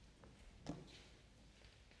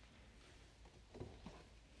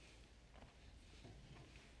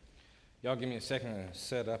Y'all give me a second to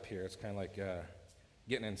set up here. It's kind of like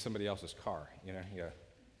getting in somebody else's car, you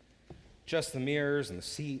adjust the mirrors and the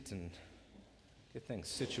seat and get things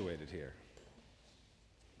situated here.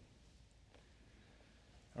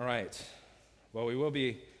 All right. Well, we will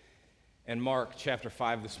be in Mark chapter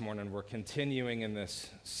 5 this morning. We're continuing in this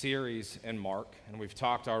series in Mark, and we've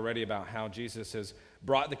talked already about how Jesus has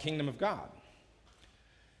brought the kingdom of God.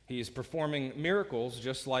 He's performing miracles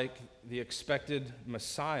just like the expected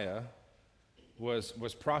Messiah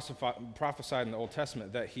was prophesied in the Old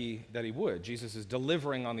Testament that he would. Jesus is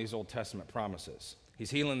delivering on these Old Testament promises. He's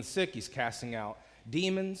healing the sick, he's casting out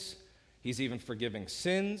demons, he's even forgiving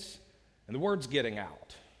sins, and the word's getting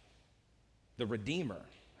out. The Redeemer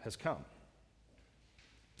has come.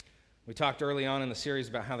 We talked early on in the series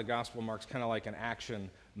about how the gospel marks kind of like an action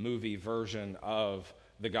movie version of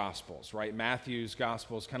the Gospels, right? Matthew's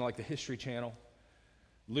gospel is kind of like the History Channel.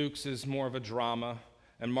 Luke's is more of a drama.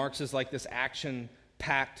 And Mark's is like this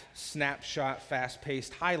action-packed, snapshot,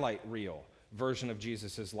 fast-paced highlight reel version of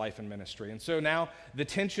Jesus' life and ministry. And so now the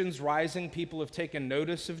tension's rising. People have taken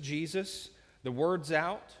notice of Jesus. The word's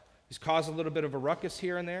out. He's caused a little bit of a ruckus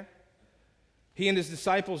here and there. He and his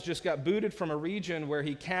disciples just got booted from a region where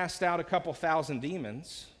he cast out a couple thousand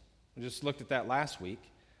demons. We just looked at that last week.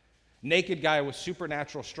 Naked guy with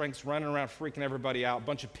supernatural strengths running around freaking everybody out. A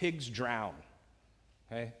bunch of pigs drown.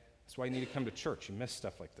 Okay? That's why you need to come to church. You miss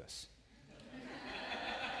stuff like this.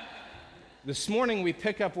 This morning, we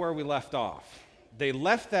pick up where we left off. They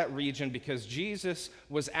left that region because Jesus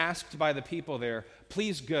was asked by the people there,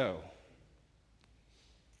 please go.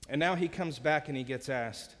 And now he comes back and he gets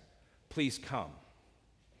asked, please come.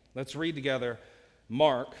 Let's read together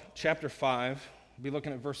Mark chapter 5. We'll be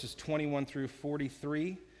looking at verses 21 through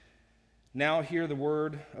 43. Now hear the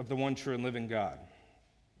word of the one true and living God.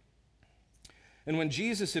 And when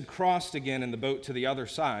Jesus had crossed again in the boat to the other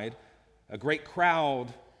side, a great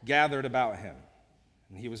crowd gathered about him,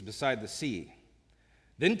 and he was beside the sea.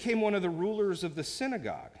 Then came one of the rulers of the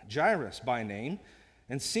synagogue, Jairus by name,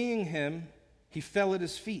 and seeing him, he fell at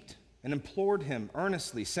his feet and implored him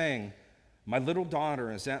earnestly, saying, my little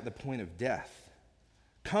daughter is at the point of death.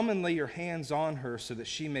 Come and lay your hands on her so that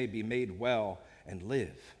she may be made well and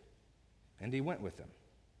live. And he went with him.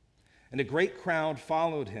 And a great crowd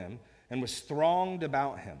followed him and was thronged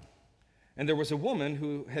about him. And there was a woman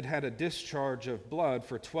who had had a discharge of blood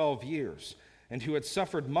for 12 years, and who had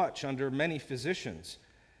suffered much under many physicians,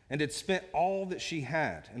 and had spent all that she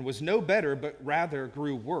had, and was no better, but rather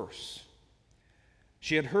grew worse.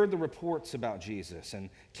 She had heard the reports about Jesus, and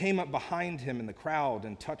came up behind him in the crowd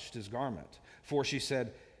and touched his garment. For she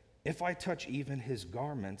said, if I touch even his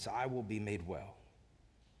garments, I will be made well.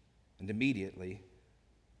 And immediately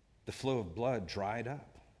the flow of blood dried up.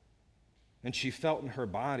 And she felt in her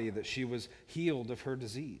body that she was healed of her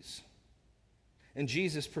disease. And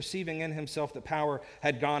Jesus, perceiving in himself that power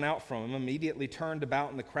had gone out from him, immediately turned about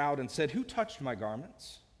in the crowd and said, who touched my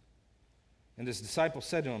garments? And his disciples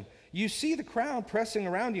said to him, you see the crowd pressing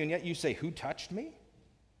around you, and yet you say, who touched me?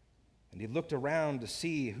 And he looked around to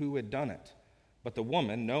see who had done it. But the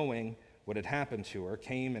woman, knowing what had happened to her,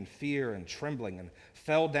 came in fear and trembling and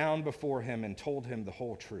fell down before him and told him the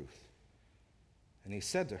whole truth. And he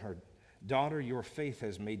said to her, daughter, your faith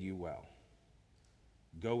has made you well.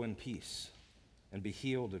 Go in peace and be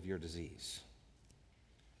healed of your disease.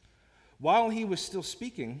 While he was still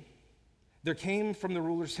speaking, there came from the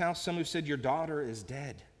ruler's house some who said, your daughter is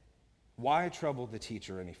dead. Why trouble the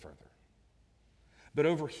teacher any further? But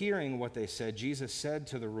overhearing what they said, Jesus said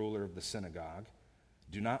to the ruler of the synagogue,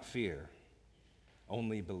 do not fear,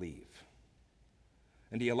 only believe.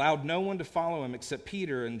 And he allowed no one to follow him except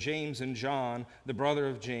Peter and James and John, the brother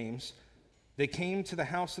of James. They came to the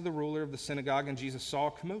house of the ruler of the synagogue, and Jesus saw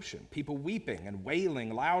a commotion, people weeping and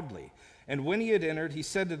wailing loudly. And when he had entered, he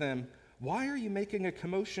said to them, why are you making a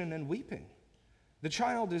commotion and weeping? The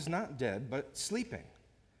child is not dead, but sleeping.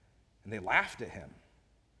 And they laughed at him.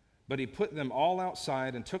 But he put them all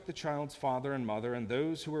outside and took the child's father and mother and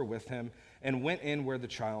those who were with him and went in where the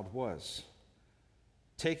child was.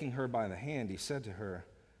 Taking her by the hand, he said to her,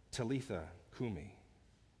 Talitha Kumi,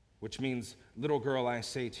 which means, little girl, I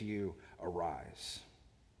say to you, arise.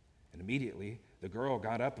 And immediately the girl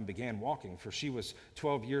got up and began walking, for she was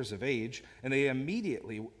 12 years of age, and they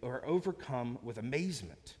immediately were overcome with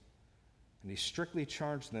amazement. And he strictly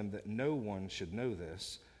charged them that no one should know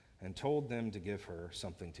this, and told them to give her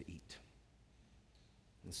something to eat.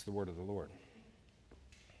 This is the word of the Lord.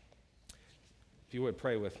 If you would,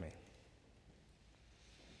 pray with me.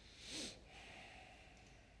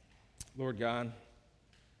 Lord God,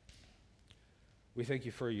 we thank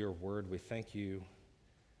you for your word. We thank you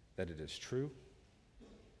that it is true.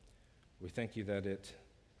 We thank you that it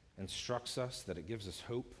instructs us, that it gives us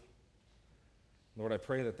hope. Lord, I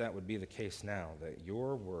pray that that would be the case now, that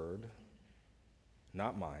your word,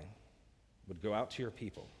 not mine, would go out to your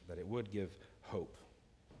people, that it would give hope,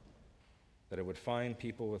 that it would find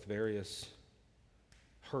people with various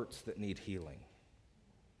hurts that need healing,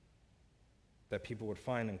 that people would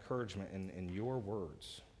find encouragement in your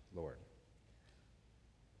words, Lord.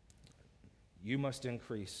 You must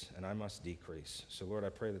increase and I must decrease. So, Lord, I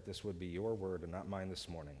pray that this would be your word and not mine this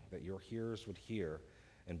morning, that your hearers would hear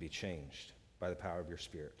and be changed by the power of your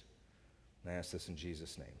Spirit. And I ask this in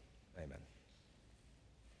Jesus' name. Amen.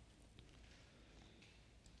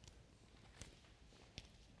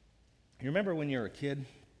 You remember when you were a kid,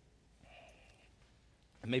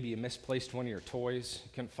 and maybe you misplaced one of your toys,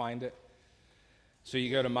 you couldn't find it? So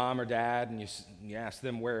you go to mom or dad and you ask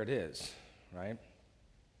them where it is, right?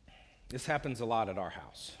 This happens a lot at our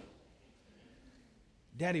house.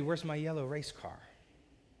 Daddy, where's my yellow race car?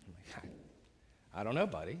 I'm like, I don't know,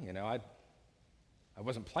 buddy. I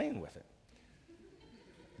wasn't playing with it.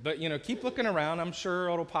 But, keep looking around. I'm sure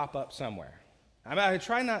it'll pop up somewhere. I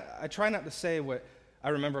try not to say what I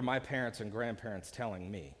remember my parents and grandparents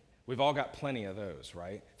telling me. We've all got plenty of those,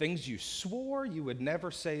 right? Things you swore you would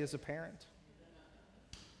never say as a parent.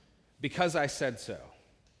 Because I said so.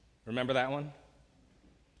 Remember that one?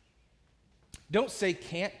 Don't say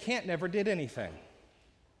can't. Can't never did anything.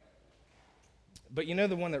 But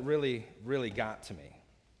the one that really, really got to me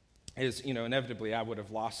is, inevitably I would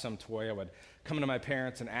have lost some toy. I would come to my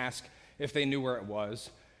parents and ask if they knew where it was.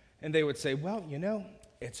 And they would say, well,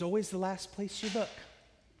 it's always the last place you look.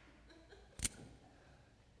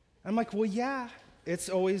 I'm like, well, yeah, it's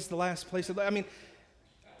always the last place you look. I mean,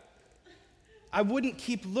 I wouldn't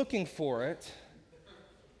keep looking for it,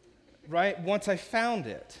 right, once I found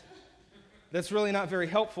it. That's really not very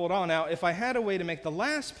helpful at all. Now, if I had a way to make the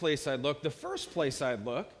last place I'd look the first place I'd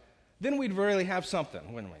look, then we'd really have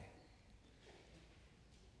something, wouldn't we?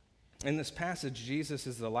 In this passage, Jesus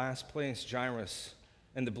is the last place Jairus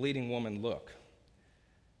and the bleeding woman look,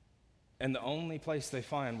 and the only place they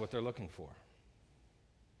find what they're looking for.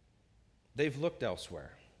 They've looked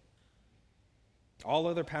elsewhere. All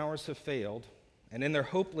other powers have failed, and in their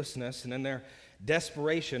hopelessness and in their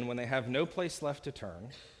desperation, when they have no place left to turn,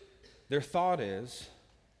 their thought is,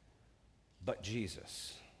 but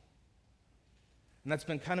Jesus. And that's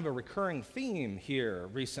been kind of a recurring theme here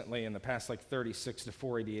recently in the past 36 to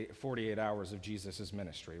 48 hours of Jesus'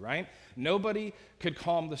 ministry, right? Nobody could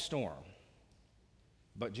calm the storm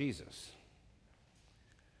but Jesus.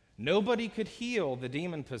 Nobody could heal the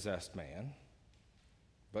demon-possessed man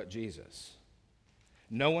but Jesus.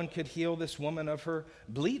 No one could heal this woman of her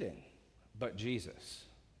bleeding but Jesus.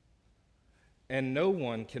 And no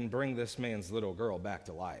one can bring this man's little girl back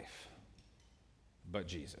to life but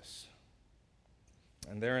Jesus.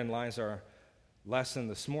 And therein lies our lesson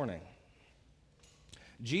this morning.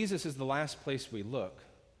 Jesus is the last place we look,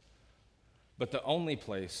 but the only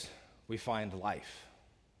place we find life.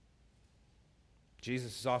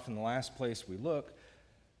 Jesus is often the last place we look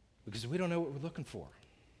because we don't know what we're looking for.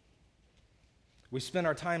 We spend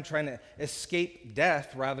our time trying to escape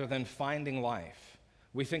death rather than finding life.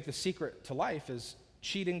 We think the secret to life is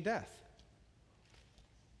cheating death.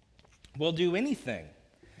 We'll do anything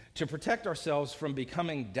to protect ourselves from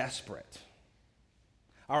becoming desperate.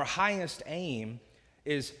 Our highest aim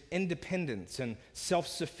is independence and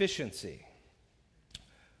self-sufficiency.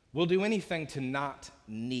 We'll do anything to not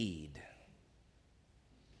need.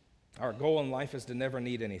 Our goal in life is to never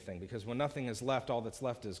need anything, because when nothing is left, all that's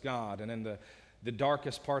left is God. And in the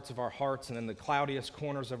darkest parts of our hearts and in the cloudiest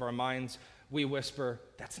corners of our minds, we whisper,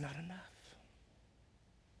 that's not enough.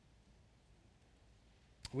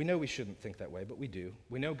 We know we shouldn't think that way, but we do.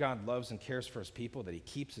 We know God loves and cares for his people, that he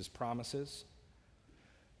keeps his promises.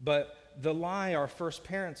 But the lie our first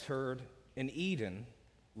parents heard in Eden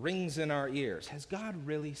rings in our ears. Has God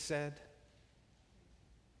really said?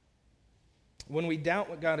 When we doubt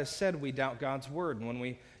what God has said, we doubt God's word. And when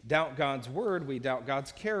we doubt God's word, we doubt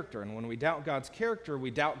God's character. And when we doubt God's character, we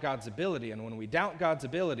doubt God's ability. And when we doubt God's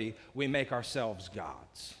ability, we make ourselves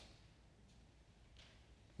gods.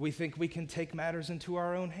 We think we can take matters into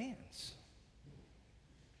our own hands.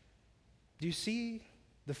 Do you see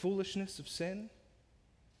the foolishness of sin?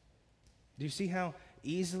 Do you see how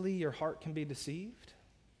easily your heart can be deceived?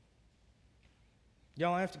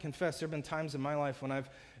 Y'all, I have to confess, there have been times in my life when I've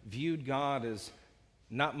viewed God as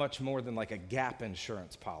not much more than like a gap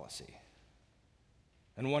insurance policy,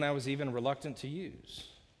 and one I was even reluctant to use.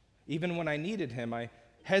 Even when I needed him, I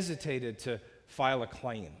hesitated to file a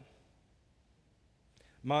claim.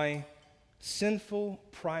 My sinful,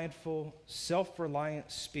 prideful,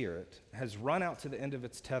 self-reliant spirit has run out to the end of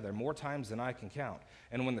its tether more times than I can count.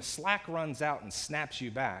 And when the slack runs out and snaps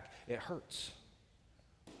you back, it hurts.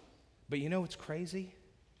 But you know what's crazy?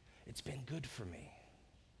 It's been good for me.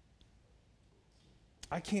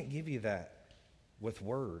 I can't give you that with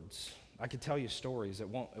words. I could tell you stories. It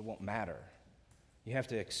won't matter. You have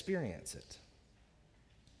to experience it.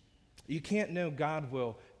 You can't know God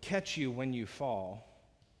will catch you when you fall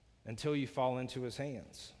until you fall into his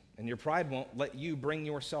hands. And your pride won't let you bring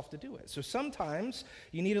yourself to do it. So sometimes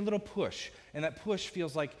you need a little push, and that push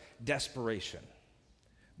feels like desperation.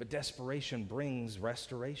 But desperation brings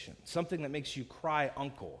restoration. Something that makes you cry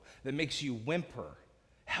uncle, that makes you whimper,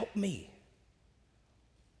 help me.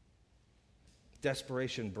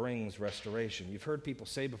 Desperation brings restoration. You've heard people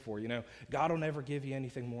say before, God will never give you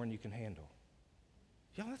anything more than you can handle.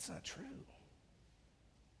 Y'all, that's not true.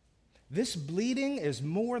 This bleeding is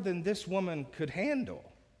more than this woman could handle.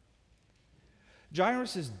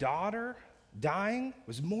 Jairus' daughter dying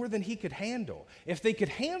was more than he could handle. If they could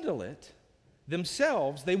handle it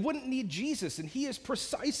themselves, they wouldn't need Jesus, and he is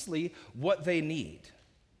precisely what they need.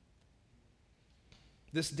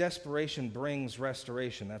 This desperation brings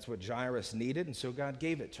restoration. That's what Jairus needed, and so God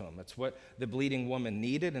gave it to him. That's what the bleeding woman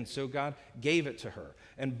needed, and so God gave it to her.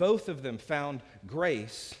 And both of them found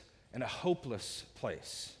grace in a hopeless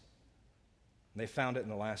place. They found it in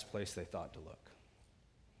the last place they thought to look.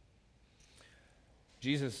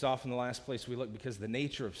 Jesus is often the last place we look because the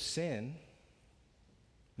nature of sin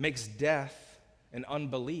makes death and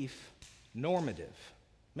unbelief normative,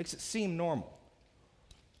 makes it seem normal.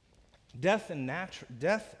 Death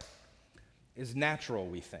is natural,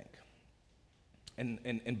 we think,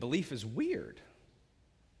 and belief is weird.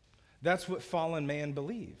 That's what fallen man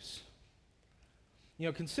believes.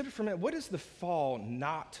 Consider for a minute, what is the fall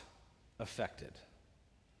not affected?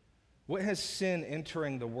 What has sin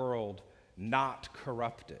entering the world not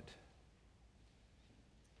corrupted?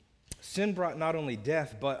 Sin brought not only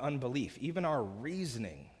death, but unbelief. Even our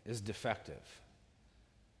reasoning is defective.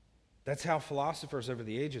 That's how philosophers over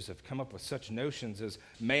the ages have come up with such notions as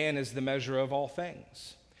man is the measure of all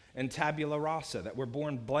things, and tabula rasa, that we're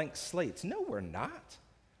born blank slates. No, we're not.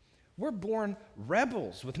 We're born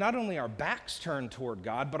rebels with not only our backs turned toward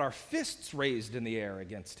God, but our fists raised in the air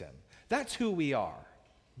against him. That's who we are,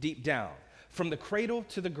 deep down, from the cradle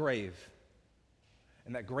to the grave.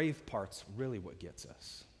 And that grave part's really what gets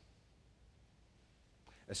us.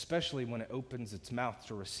 Especially when it opens its mouth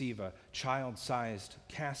to receive a child-sized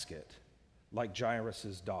casket like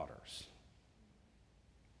Jairus' daughter's.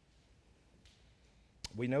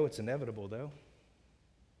 We know it's inevitable, though.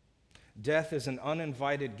 Death is an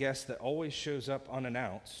uninvited guest that always shows up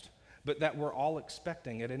unannounced, but that we're all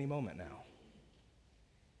expecting at any moment now.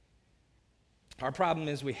 Our problem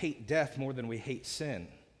is we hate death more than we hate sin,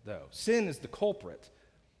 though. Sin is the culprit.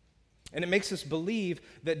 And it makes us believe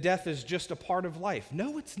that death is just a part of life.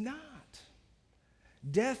 No, it's not.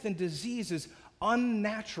 Death and disease is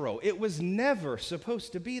unnatural. It was never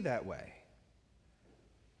supposed to be that way.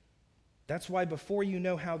 That's why before you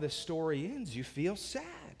know how this story ends, you feel sad.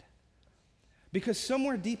 Because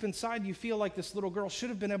somewhere deep inside you feel like this little girl should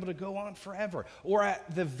have been able to go on forever. Or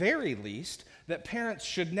at the very least, that parents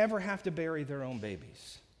should never have to bury their own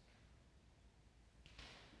babies.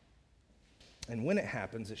 And when it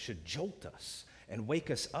happens, it should jolt us and wake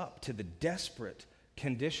us up to the desperate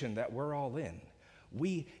condition that we're all in.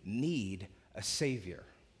 We need a Savior.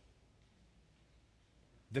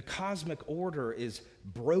 The cosmic order is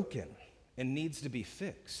broken and needs to be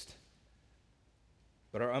fixed.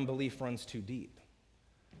 But our unbelief runs too deep.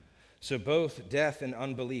 So both death and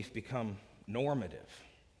unbelief become normative.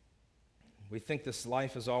 We think this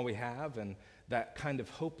life is all we have, and that kind of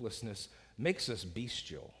hopelessness makes us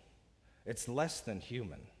bestial. It's less than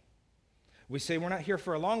human. We say we're not here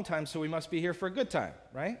for a long time, so we must be here for a good time,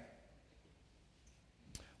 right?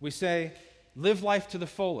 We say live life to the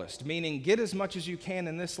fullest, meaning get as much as you can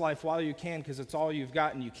in this life while you can, because it's all you've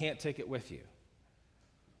got and you can't take it with you.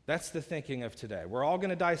 That's the thinking of today. We're all going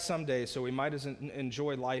to die someday, so we might as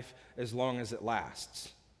enjoy life as long as it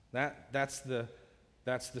lasts. That's the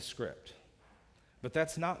script. But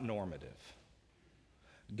that's not normative.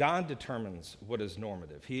 God determines what is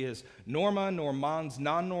normative. He is norma normans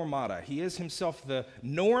non normata. He is himself the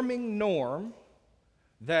norming norm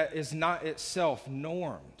that is not itself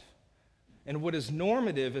normed. And what is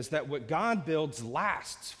normative is that what God builds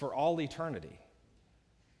lasts for all eternity.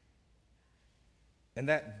 And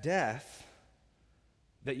that death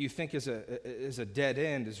that you think is a dead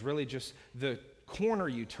end is really just the corner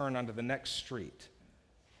you turn onto the next street.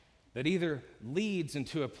 that either leads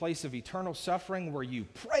into a place of eternal suffering where you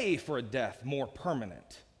pray for a death more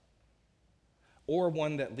permanent, or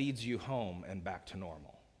one that leads you home and back to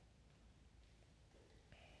normal,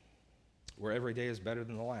 where every day is better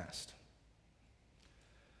than the last.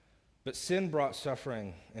 But sin brought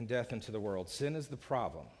suffering and death into the world. Sin is the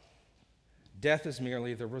problem. Death is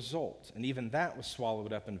merely the result. And even that was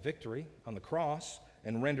swallowed up in victory on the cross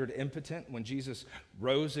and rendered impotent when Jesus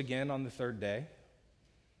rose again on the third day.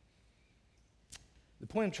 The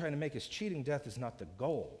point I'm trying to make is cheating death is not the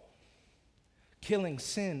goal. Killing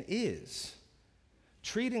sin is.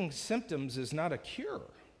 Treating symptoms is not a cure.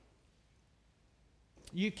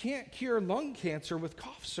 You can't cure lung cancer with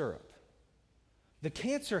cough syrup. The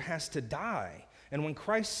cancer has to die. And when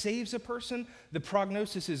Christ saves a person, the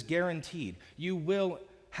prognosis is guaranteed. You will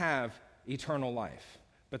have eternal life.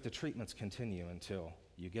 But the treatments continue until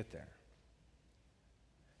you get there.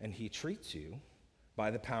 And he treats you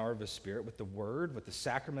by the power of his Spirit with the Word, with the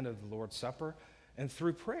sacrament of the Lord's Supper, and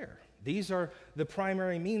through prayer. These are the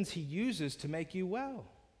primary means he uses to make you well.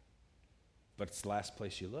 But it's the last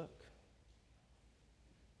place you look.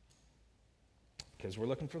 Because we're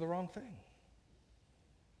looking for the wrong thing.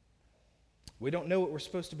 We don't know what we're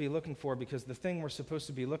supposed to be looking for because the thing we're supposed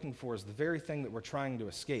to be looking for is the very thing that we're trying to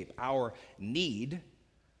escape, our need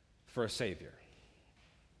for a Savior.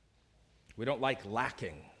 We don't like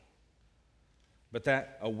lacking. But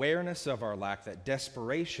that awareness of our lack, that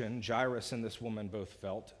desperation Jairus and this woman both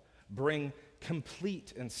felt, bring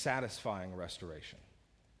complete and satisfying restoration.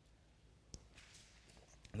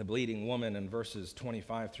 The bleeding woman in verses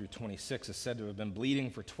 25 through 26 is said to have been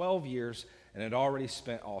bleeding for 12 years and had already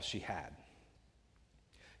spent all she had.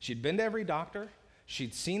 She'd been to every doctor,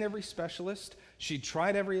 she'd seen every specialist, she'd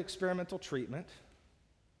tried every experimental treatment,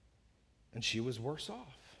 and she was worse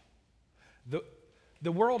off.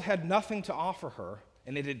 The world had nothing to offer her,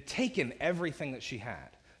 and it had taken everything that she had.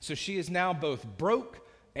 So she is now both broke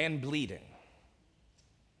and bleeding.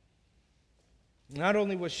 Not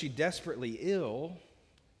only was she desperately ill,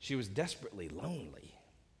 she was desperately lonely.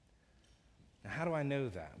 Now, how do I know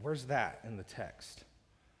that? Where's that in the text?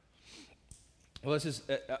 Well, this is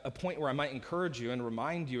a point where I might encourage you and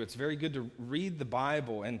remind you it's very good to read the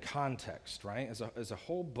Bible in context, right? As a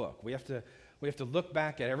whole book. We have to look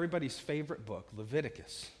back at everybody's favorite book,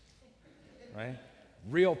 Leviticus, right?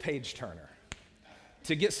 Real page turner.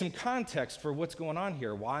 To get some context for what's going on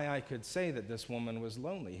here, why I could say that this woman was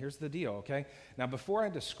lonely. Here's the deal, okay? Now, before I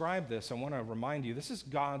describe this, I want to remind you, this is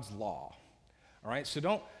God's law, all right? So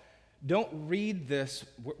don't read this.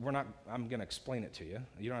 I'm going to explain it to you.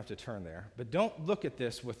 You don't have to turn there. But don't look at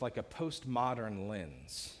this with like a postmodern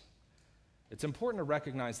lens. It's important to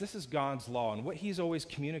recognize this is God's law and what he's always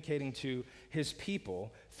communicating to his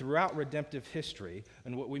people throughout redemptive history.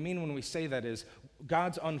 And what we mean when we say that is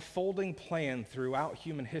God's unfolding plan throughout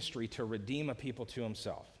human history to redeem a people to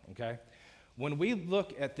himself, okay? When we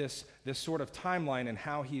look at this sort of timeline and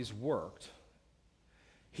how he's worked,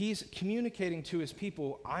 he's communicating to his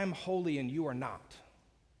people, I'm holy and you are not.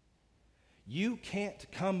 You can't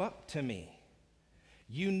come up to me.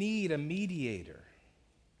 You need a mediator,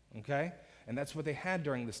 okay? And that's what they had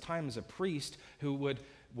during this time as a priest who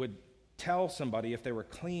would tell somebody if they were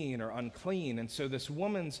clean or unclean. And so this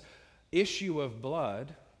woman's issue of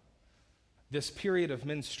blood, this period of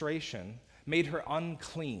menstruation, made her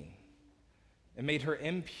unclean. It made her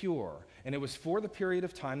impure. And it was for the period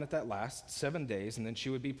of time that lasts, 7 days, and then she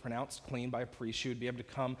would be pronounced clean by a priest. She would be able to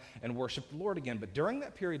come and worship the Lord again. But during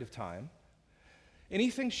that period of time,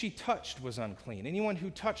 anything she touched was unclean. Anyone who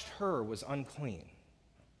touched her was unclean.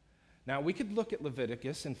 Now, we could look at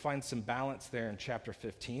Leviticus and find some balance there in chapter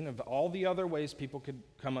 15 of all the other ways people could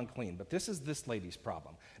come unclean. But this is this lady's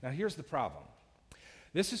problem. Now, here's the problem.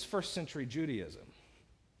 This is first century Judaism.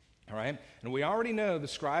 All right? And we already know the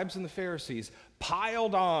scribes and the Pharisees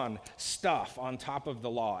piled on stuff on top of the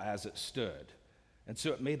law as it stood. And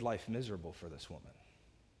so it made life miserable for this woman.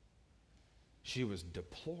 She was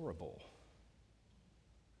deplorable.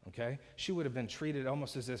 Okay? She would have been treated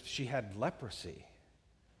almost as if she had leprosy,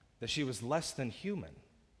 that she was less than human.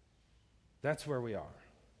 That's where we are.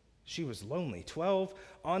 She was lonely. 12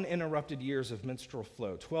 uninterrupted years of menstrual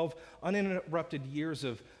flow, 12 uninterrupted years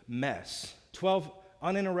of mess, 12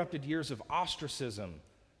 uninterrupted years of ostracism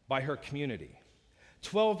by her community,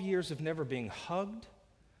 12 years of never being hugged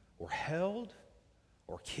or held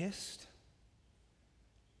or kissed,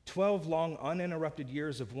 12 long uninterrupted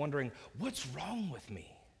years of wondering, what's wrong with me?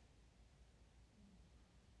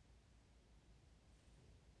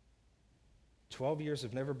 12 years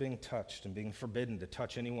of never being touched and being forbidden to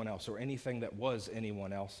touch anyone else or anything that was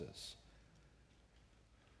anyone else's.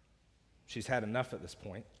 She's had enough at this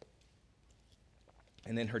point.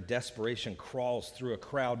 and in her desperation crawls through a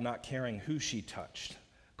crowd not caring who she touched,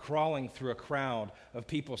 crawling through a crowd of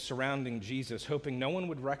people surrounding Jesus, hoping no one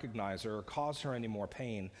would recognize her or cause her any more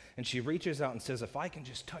pain. And she reaches out and says, if I can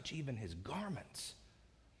just touch even his garments,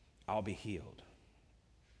 I'll be healed.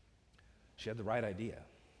 She had the right idea.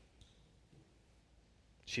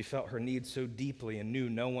 She felt her need so deeply and knew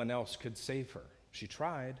no one else could save her. She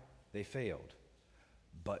tried, they failed,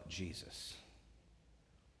 but Jesus.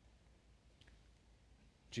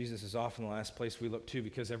 Jesus is often the last place we look to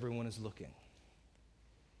because everyone is looking.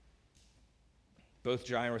 Both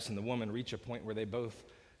Jairus and the woman reach a point where they both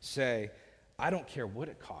say, I don't care what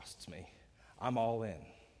it costs me, I'm all in.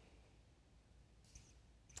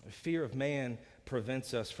 The fear of man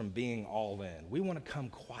prevents us from being all in. We want to come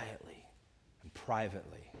quietly and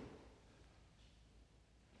privately.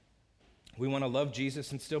 We want to love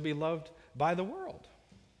Jesus and still be loved by the world.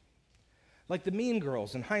 Like the mean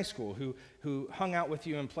girls in high school who hung out with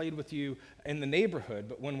you and played with you in the neighborhood,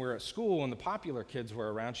 but when we're at school and the popular kids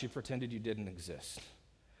were around, she pretended you didn't exist.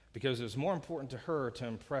 Because it was more important to her to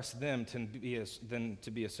impress them than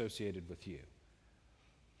to be associated with you.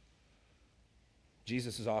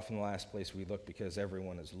 Jesus is often the last place we look because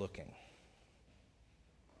everyone is looking.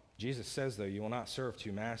 Jesus says, though, you will not serve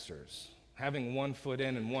two masters. Having one foot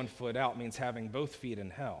in and one foot out means having both feet in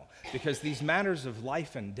hell. Because these matters of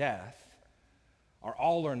life and death are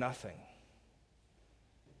all or nothing.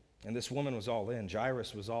 And this woman was all in.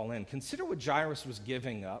 Jairus was all in. Consider what Jairus was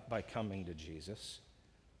giving up by coming to Jesus.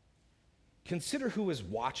 Consider who was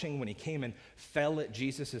watching when he came and fell at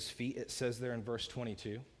Jesus' feet, it says there in verse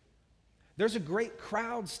 22. There's a great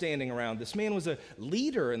crowd standing around. This man was a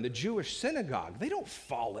leader in the Jewish synagogue. They don't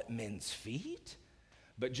fall at men's feet.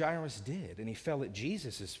 But Jairus did, and he fell at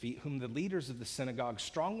Jesus' feet, whom the leaders of the synagogue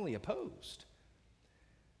strongly opposed.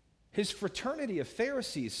 His fraternity of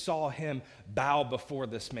Pharisees saw him bow before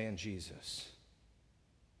this man, Jesus.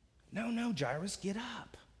 No, Jairus, get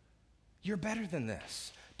up. You're better than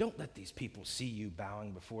this. Don't let these people see you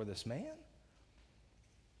bowing before this man.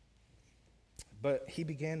 But he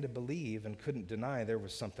began to believe and couldn't deny there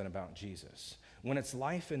was something about Jesus. When it's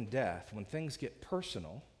life and death, when things get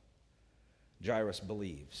personal, Jairus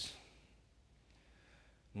believes.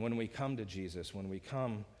 And when we come to Jesus, when we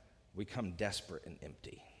come desperate and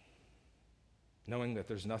empty, knowing that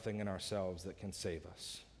there's nothing in ourselves that can save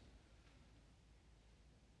us.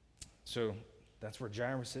 So that's where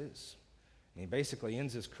Jairus is. And he basically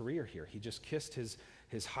ends his career here. He just kissed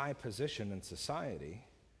his high position in society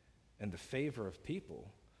and the favor of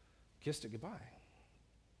people, kissed it goodbye.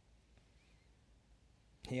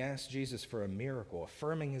 He asked Jesus for a miracle,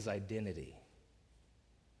 affirming his identity.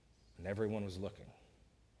 And everyone was looking.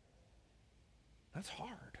 That's hard.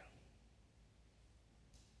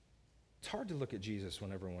 It's hard to look at Jesus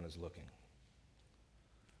when everyone is looking.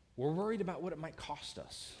 We're worried about what it might cost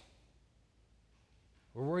us.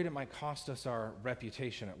 We're worried it might cost us our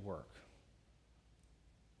reputation at work.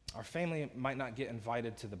 Our family might not get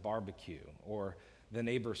invited to the barbecue or the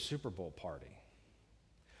neighbor's Super Bowl party.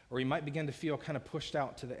 Or you might begin to feel kind of pushed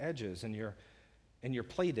out to the edges in your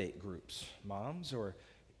play date groups, moms, or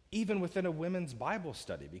even within a women's Bible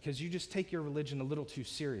study, because you just take your religion a little too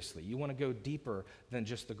seriously. You want to go deeper than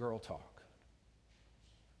just the girl talk.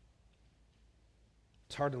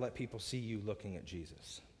 It's hard to let people see you looking at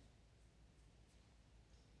Jesus.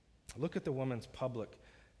 Look at the woman's public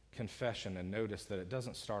confession and notice that it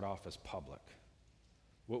doesn't start off as public.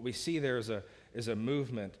 What we see there is a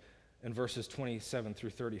movement in verses 27 through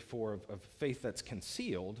 34 of faith that's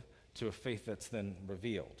concealed to a faith that's then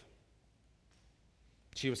revealed.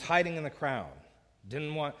 She was hiding in the crowd,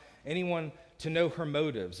 didn't want anyone to know her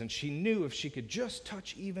motives, and she knew if she could just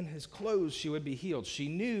touch even his clothes, she would be healed. She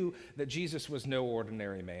knew that Jesus was no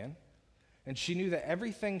ordinary man, and she knew that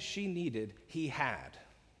everything she needed, he had.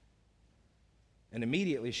 And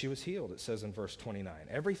immediately she was healed, it says in verse 29.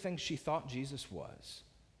 Everything she thought Jesus was,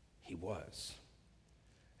 he was,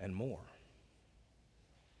 and more.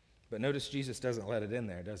 But notice Jesus doesn't let it in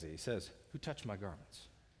there, does he? He says, who touched my garments?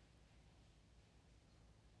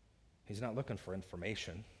 He's not looking for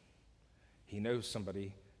information. He knows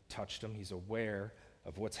somebody touched him. He's aware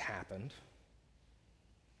of what's happened.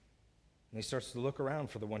 And he starts to look around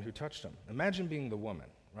for the one who touched him. Imagine being the woman,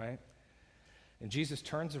 right? And Jesus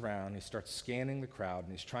turns around, he starts scanning the crowd,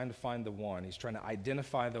 and he's trying to find the one. He's trying to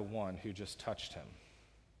identify the one who just touched him.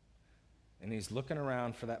 And he's looking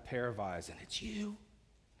around for that pair of eyes, and it's you.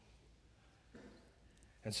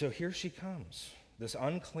 And so here she comes. This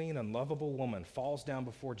unclean, unlovable woman falls down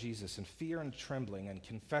before Jesus in fear and trembling and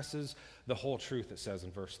confesses the whole truth, it says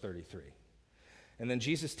in verse 33. And then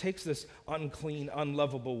Jesus takes this unclean,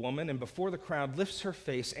 unlovable woman, and before the crowd lifts her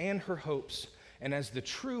face and her hopes, and as the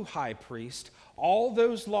true high priest, all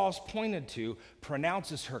those laws pointed to,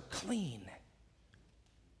 pronounces her clean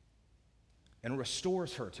and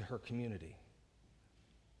restores her to her community.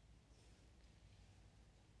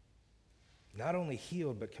 Not only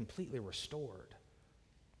healed, but completely restored.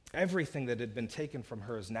 Everything that had been taken from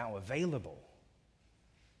her is now available.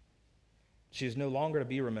 She is no longer to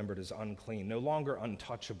be remembered as unclean, no longer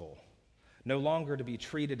untouchable, no longer to be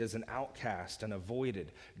treated as an outcast and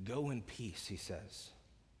avoided. Go in peace, he says.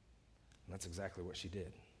 And that's exactly what she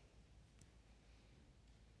did.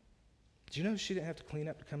 Do you know she didn't have to clean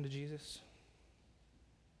up to come to Jesus?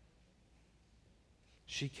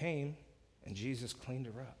 She came and Jesus cleaned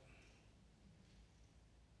her up.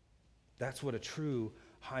 That's what a true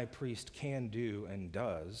high priest can do and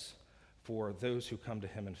does for those who come to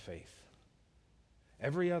him in faith.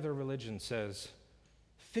 Every other religion says,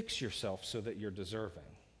 fix yourself so that you're deserving.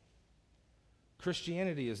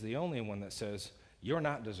 Christianity is the only one that says, you're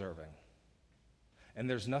not deserving. And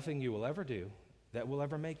there's nothing you will ever do that will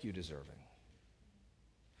ever make you deserving.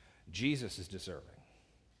 Jesus is deserving.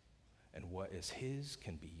 And what is his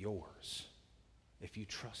can be yours if you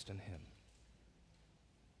trust in him.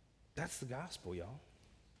 That's the gospel, y'all.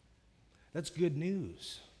 That's good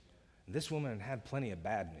news. This woman had plenty of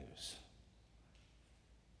bad news.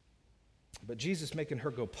 But Jesus making her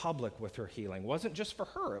go public with her healing wasn't just for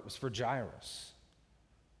her, it was for Jairus.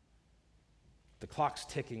 The clock's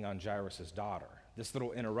ticking on Jairus' daughter. This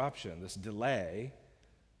little interruption, this delay,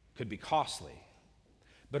 could be costly.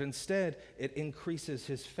 But instead, it increases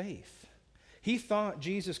his faith. He thought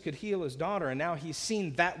Jesus could heal his daughter, and now he's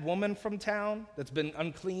seen that woman from town that's been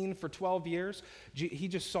unclean for 12 years. He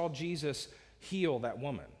just saw Jesus heal that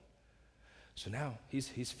woman. So now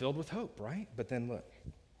he's filled with hope, right? But then look.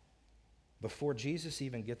 Before Jesus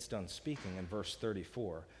even gets done speaking in verse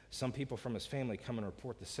 34, some people from his family come and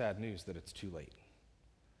report the sad news that it's too late.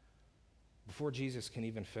 Before Jesus can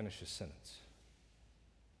even finish his sentence,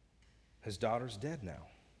 his daughter's dead now.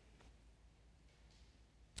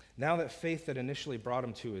 Now that faith that initially brought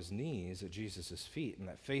him to his knees at Jesus' feet, and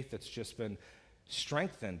that faith that's just been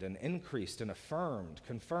strengthened and increased and affirmed,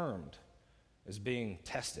 confirmed, is being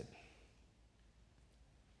tested.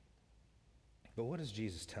 But what does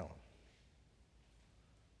Jesus tell him?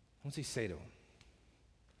 What does he say to him?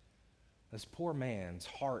 This poor man's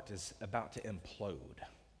heart is about to implode.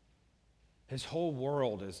 His whole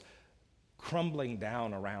world is crumbling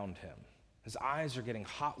down around him. His eyes are getting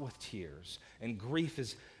hot with tears, and grief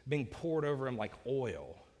is being poured over him like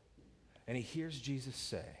oil. And he hears Jesus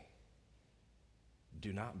say,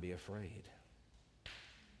 "Do not be afraid.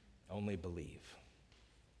 Only believe."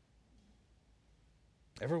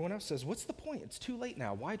 Everyone else says, "What's the point? It's too late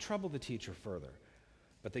now. Why trouble the teacher further?"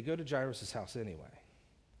 But they go to Jairus' house anyway.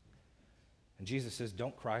 And Jesus says,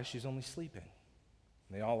 "Don't cry, she's only sleeping."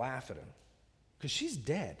 And they all laugh at him because she's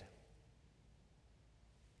dead.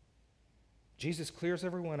 Jesus clears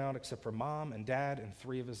everyone out except for mom and dad and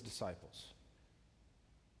 3 of his disciples.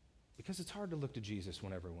 Because it's hard to look to Jesus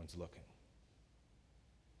when everyone's looking.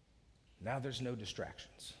 Now there's no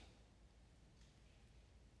distractions.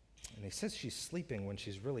 And he says she's sleeping when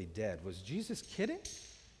she's really dead. Was Jesus kidding?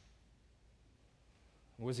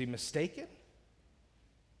 Was he mistaken?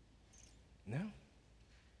 No.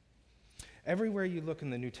 Everywhere you look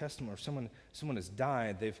in the New Testament where someone has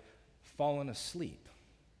died, they've fallen asleep,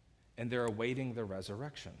 and they're awaiting the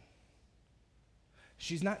resurrection.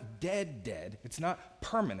 She's not dead. It's not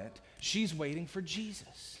permanent. She's waiting for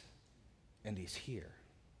Jesus, and he's here.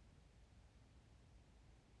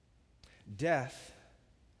 Death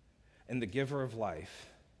and the giver of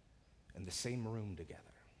life in the same room together.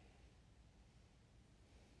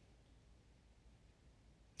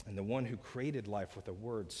 And the one who created life with a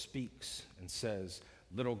word speaks and says,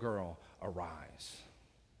 "Little girl, arise."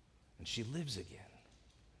 And she lives again.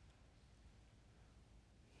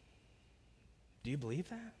 Do you believe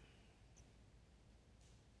that?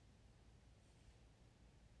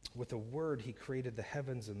 With a word, he created the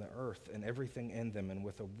heavens and the earth and everything in them, and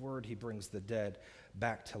with a word, he brings the dead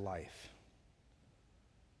back to life.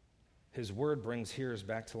 His word brings hearers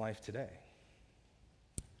back to life today.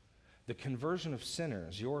 The conversion of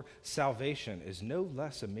sinners, your salvation, is no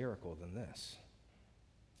less a miracle than this.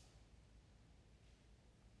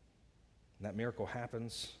 And that miracle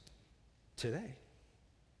happens today.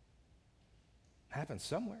 Happens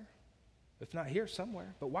somewhere. If not here,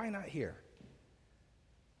 somewhere. But why not here?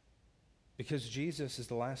 Because Jesus is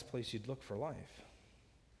the last place you'd look for life.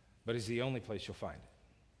 But he's the only place you'll find it.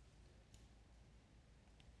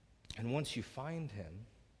 And once you find him,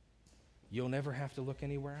 you'll never have to look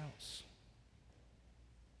anywhere else.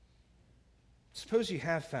 Suppose you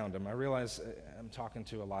have found him. I realize I'm talking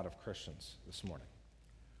to a lot of Christians this morning.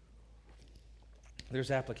 There's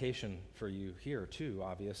application for you here too,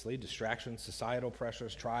 obviously. Distractions, societal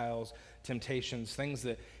pressures, trials, temptations, things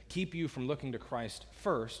that keep you from looking to Christ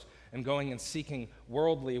first and going and seeking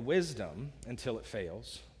worldly wisdom until it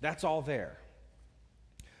fails. That's all there.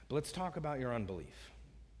 But let's talk about your unbelief.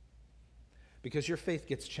 Because your faith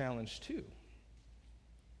gets challenged too,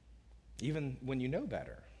 even when you know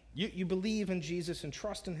better. You believe in Jesus and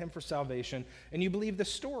trust in him for salvation, and you believe the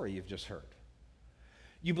story you've just heard.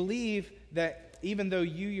 You believe that even though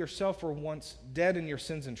you yourself were once dead in your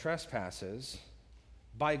sins and trespasses,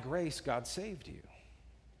 by grace God saved you.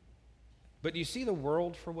 But do you see the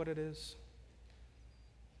world for what it is?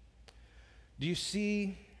 Do you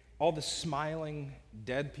see all the smiling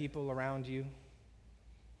dead people around you,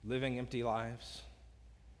 living empty lives,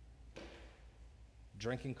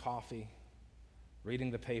 drinking coffee,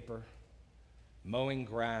 reading the paper, mowing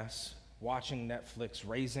grass, watching Netflix,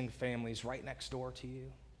 raising families right next door to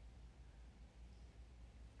you?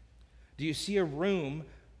 Do you see a room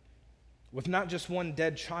with not just one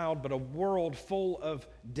dead child, but a world full of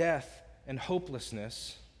death and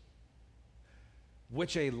hopelessness,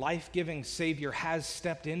 which a life-giving Savior has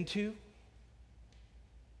stepped into?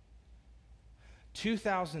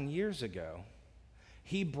 2,000 years ago,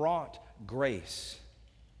 he brought grace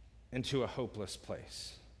into a hopeless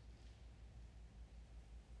place.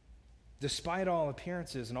 Despite all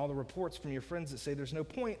appearances and all the reports from your friends that say there's no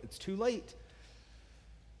point, it's too late,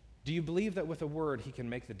 do you believe that with a word he can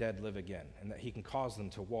make the dead live again and that he can cause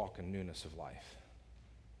them to walk in newness of life?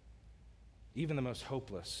 Even the most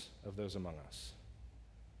hopeless of those among us.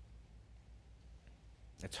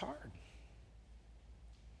 It's hard.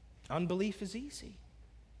 Unbelief is easy.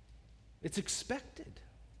 It's expected.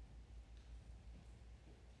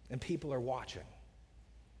 And people are watching.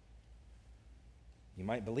 You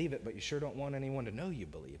might believe it, but you sure don't want anyone to know you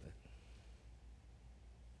believe it.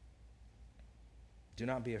 Do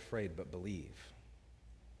not be afraid, but believe.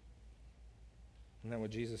 Isn't that what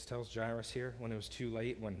Jesus tells Jairus here when it was too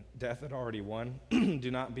late, when death had already won?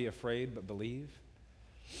 Do not be afraid, but believe.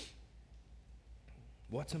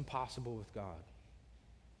 What's impossible with God?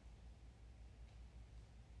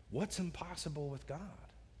 What's impossible with God?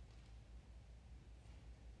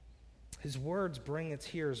 His words bring its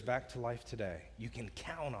hearers back to life today. You can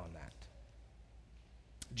count on that.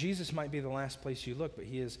 Jesus might be the last place you look, but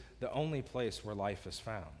he is the only place where life is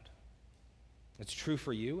found. It's true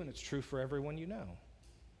for you, and it's true for everyone you know.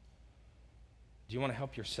 Do you want to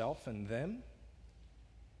help yourself and them?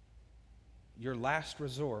 Your last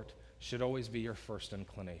resort should always be your first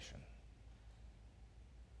inclination.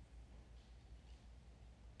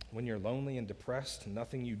 When you're lonely and depressed,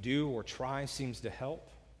 nothing you do or try seems to help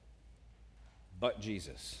but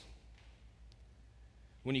Jesus.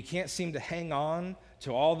 When you can't seem to hang on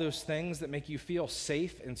to all those things that make you feel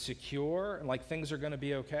safe and secure and like things are going to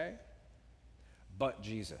be okay, but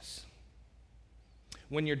Jesus.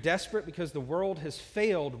 When you're desperate because the world has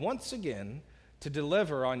failed once again to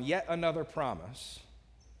deliver on yet another promise,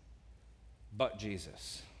 but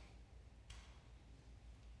Jesus.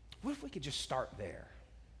 What if we could just start there?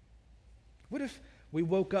 What if we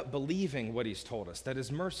woke up believing what he's told us, that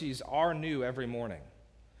his mercies are new every morning,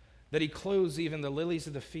 that he clothes even the lilies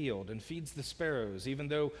of the field and feeds the sparrows, even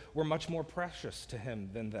though we're much more precious to him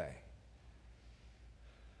than they?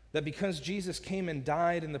 That because Jesus came and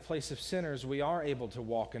died in the place of sinners, we are able to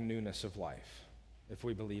walk in newness of life if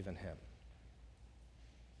we believe in him.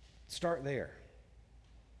 Start there.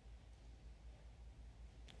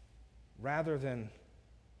 Rather than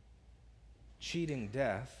cheating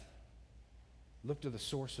death, look to the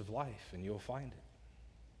source of life and you'll find it.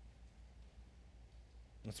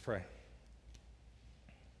 Let's pray.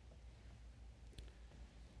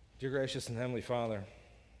 Dear gracious and heavenly Father,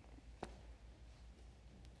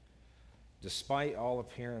 despite all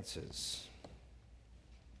appearances,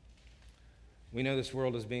 we know this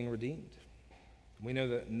world is being redeemed. We know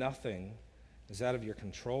that nothing is out of your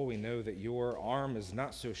control. We know that your arm is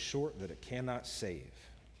not so short that it cannot save.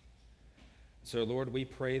 So, Lord, we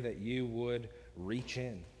pray that you would reach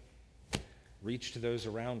in, reach to those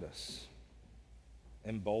around us,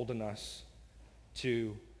 embolden us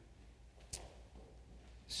to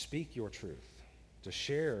speak your truth, to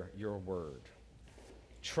share your word,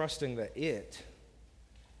 trusting that it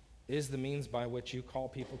is the means by which you call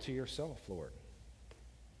people to yourself, Lord.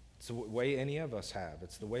 It's the way any of us have.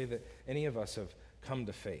 It's the way that any of us have come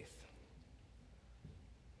to faith.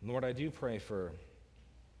 Lord, I do pray for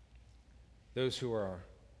those who are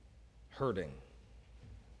hurting,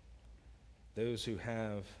 those who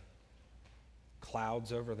have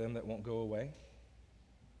clouds over them that won't go away,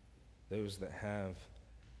 those that have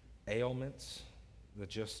ailments that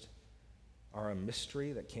just are a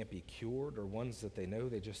mystery that can't be cured, or ones that they know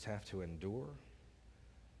they just have to endure.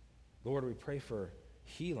 Lord, we pray for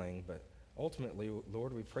healing, but ultimately,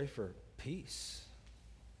 Lord, we pray for peace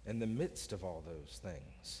in the midst of all those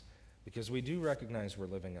things, because we do recognize we're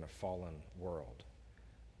living in a fallen world.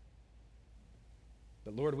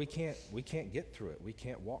 But Lord, we can't get through it. We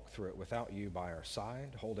can't walk through it without you by our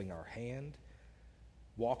side, holding our hand,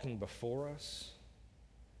 walking before us.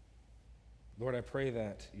 Lord, I pray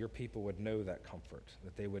that your people would know that comfort,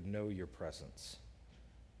 that they would know your presence,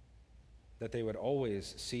 that they would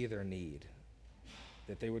always see their need,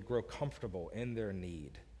 that they would grow comfortable in their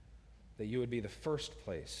need, that you would be the first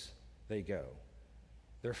place they go,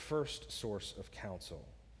 their first source of counsel,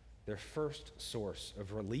 their first source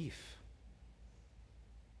of relief.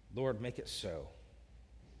 Lord, make it so.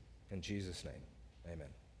 In Jesus' name, amen.